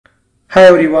Hi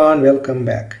everyone, welcome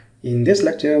back. In this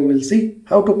lecture, we'll see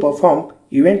how to perform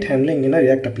event handling in a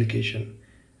React application.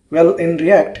 Well, in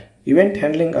React, event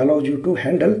handling allows you to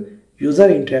handle user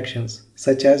interactions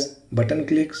such as button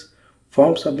clicks,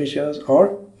 form submissions,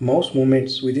 or mouse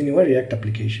movements within your React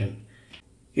application.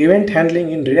 Event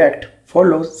handling in React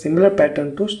follows similar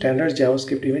pattern to standard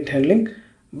JavaScript event handling,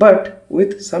 but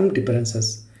with some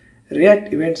differences.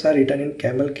 React events are written in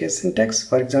camelCase syntax,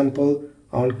 for example,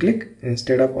 onClick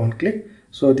instead of onClick.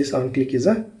 So this onClick is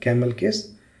a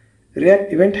camelCase.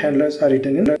 React event handlers are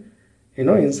written in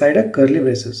inside a curly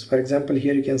braces. For example,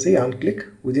 here you can see onClick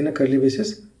within a curly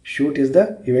braces. Shoot is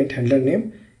the event handler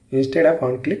name instead of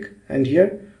onClick, and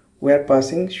here we are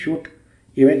passing shoot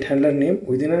event handler name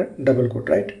within a double quote,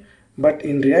 right? But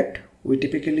in React we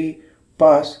typically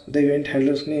pass the event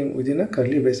handler's name within a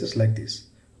curly braces like this.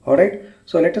 Alright,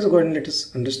 so let us go and let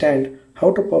us understand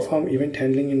how to perform event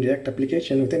handling in React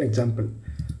application with an example.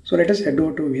 So let us head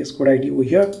over to VS Code ID over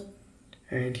here,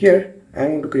 and here I am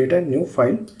going to create a new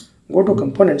file. Go to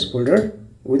components folder.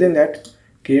 Within that,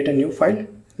 create a new file.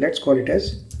 Let's call it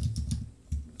as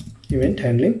event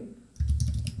handling.js.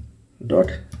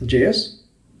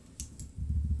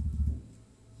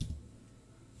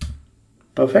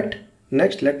 Perfect.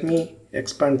 Next, let me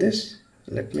expand this.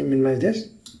 Let me minimize this.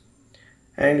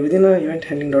 And within a event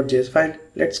handling.js file,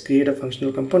 let's create a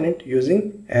functional component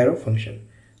using arrow function.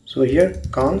 So here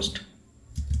const,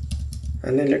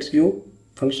 and then let's give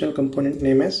functional component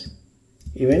name as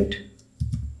event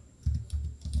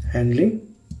handling,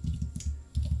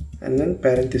 and then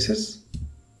parenthesis,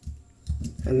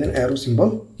 and then arrow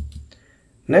symbol.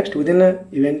 Next, within a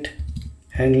event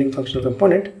handling functional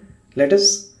component, let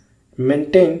us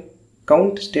maintain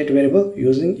count state variable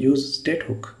using use state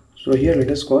hook. So here let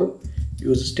us call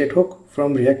use state hook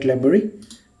from React library,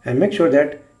 and make sure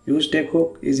that use state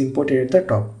hook is imported at the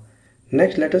top.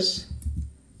 Next, let us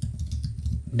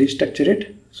destructure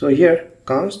it. So here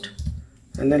const,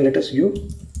 and then let us give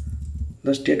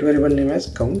the state variable name as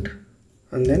count,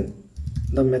 and then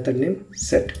the method name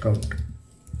set count.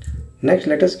 Next,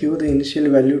 let us give the initial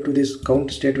value to this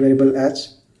count state variable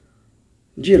as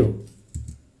 0.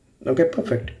 Okay,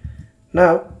 perfect.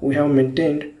 Now we have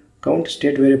maintained count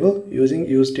state variable using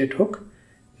use state hook.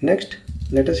 Next,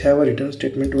 let us have a return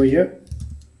statement over here,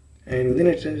 and within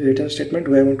a return statement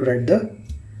we are going to write the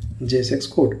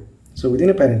JSX code. So within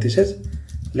a parenthesis,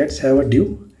 let's have a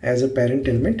div as a parent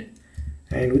element,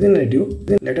 and within a div,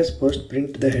 let us first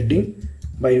print the heading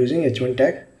by using h1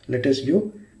 tag. Let us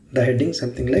give the heading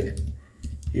something like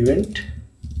event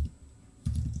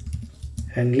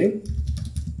handling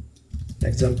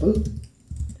example.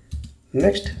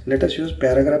 Next, let us use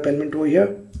paragraph element over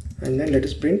here, and then let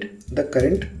us print the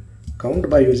current count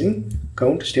by using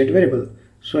count state variable.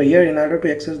 So here, in order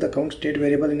to access the count state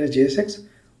variable in a JSX,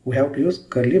 we have to use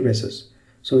curly braces.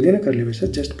 So within a curly braces,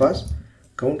 just pass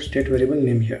count state variable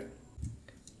name here.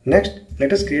 Next,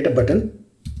 let us create a button.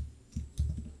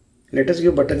 Let us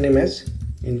give button name as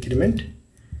increment,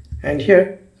 and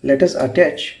here let us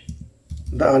attach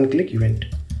the onClick event.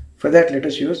 For that, let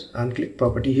us use onClick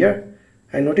property here,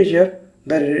 and notice here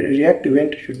the React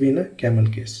event should be in a camel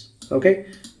case. Okay.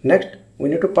 Next, we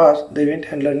need to pass the event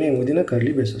handler name within a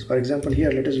curly braces. For example,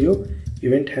 here let us give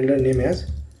event handler name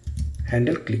as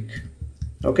handle click.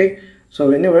 Okay. So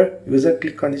whenever user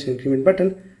click on this increment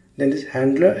button, then this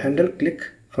handle click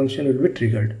function will be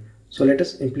triggered. So let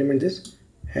us implement this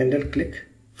handle click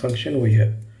function over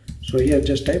here. So here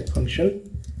just type function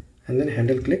and then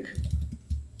handle click.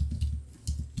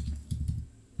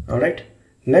 Alright.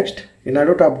 Next, in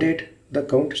order to update the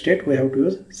count state, we have to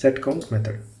use set count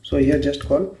method. So here just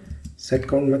call set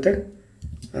count method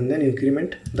and then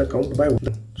increment the count by 1.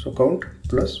 So count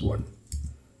plus 1.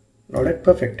 Alright,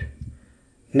 perfect.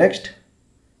 Next,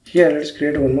 here let's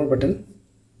create one more button,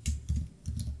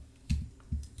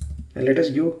 and let us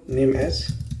give name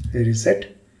as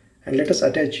reset, and let us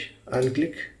attach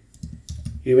onClick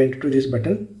event to this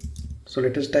button. So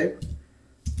let us type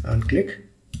onClick,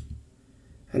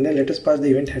 and then let us pass the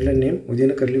event handler name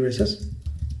within a curly braces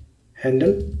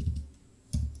handle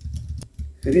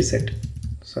reset,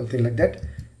 something like that.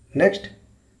 Next,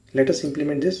 let us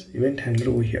implement this event handler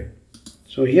over here.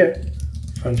 So here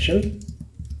function,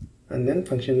 and then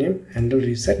function name handle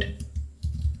reset,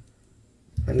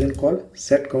 and then call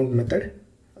set count method,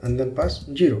 and then pass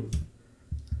 0.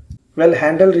 Well,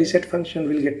 handle reset function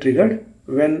will get triggered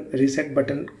when reset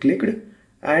button clicked,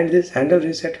 and this handle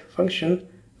reset function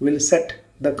will set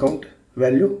the count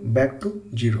value back to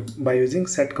 0 by using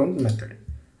set count method.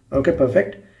 Okay,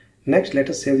 perfect. Next, let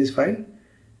us save this file,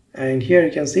 and here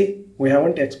you can see we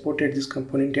haven't exported this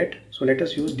component yet. So let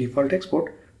us use default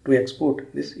export to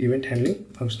export this event handling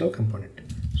functional component.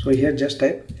 So here just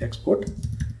type export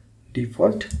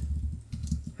default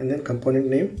and then component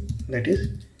name, that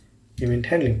is event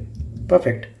handling.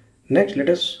 Perfect. Next, let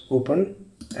us open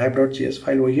app.js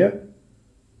file over here,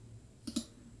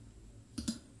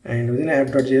 and within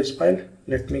app.js file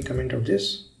let me comment out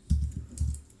this,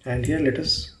 and here let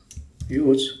us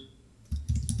use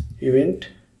event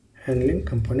handling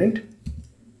component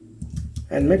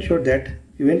and make sure that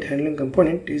event handling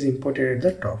component is imported at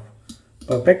the top.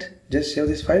 Perfect. Just save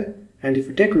this file, and if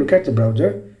you take a look at the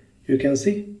browser, you can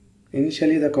see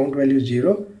initially the count value is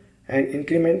 0 and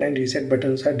increment and reset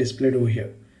buttons are displayed over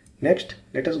here. Next,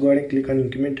 let us go ahead and click on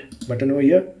increment button over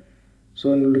here.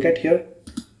 So look at here,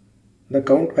 the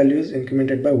count value is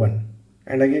incremented by 1,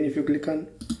 and again if you click on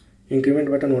increment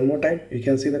button one more time, you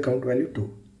can see the count value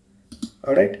 2.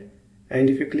 Alright, and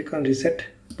if you click on reset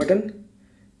button,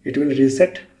 it will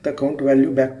reset the count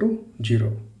value back to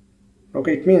 0.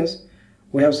 Okay, it means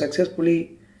we have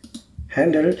successfully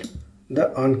handled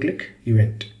the onClick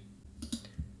event.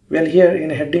 Well, here in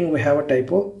heading we have a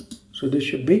typo, so this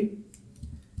should be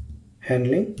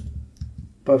handling.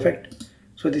 Perfect.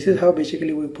 So this is how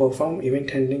basically we perform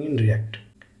event handling in React.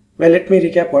 Well, let me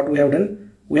recap what we have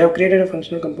done. We have created a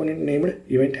functional component named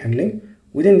event handling.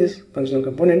 Within this functional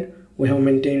component, we have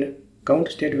maintained count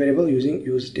state variable using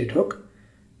useStateHook.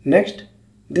 Next,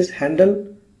 this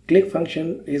handle click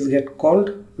function is get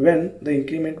called when the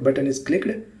increment button is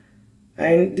clicked,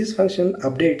 and this function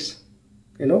updates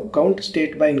count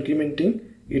state by incrementing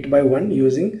it by 1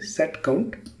 using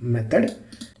setCount method,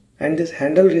 and this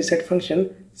handle reset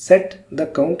function set the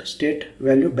count state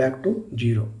value back to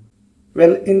 0.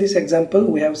 Well, in this example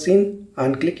we have seen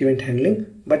onClick event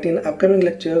handling, but in upcoming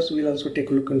lectures we'll also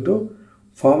take a look into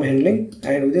form handling,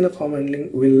 and within a form handling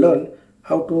we'll learn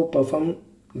how to perform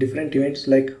different events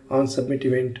like onSubmit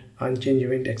event, onChange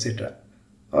event, etc.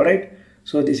 Alright,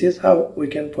 so this is how we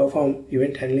can perform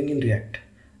event handling in React.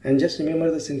 And just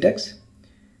remember the syntax.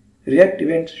 React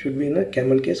events should be in a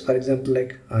camelCase, for example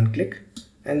like onClick,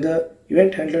 and the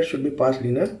event handler should be passed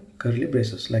in a curly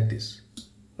braces like this.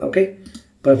 Okay,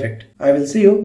 perfect. I will see you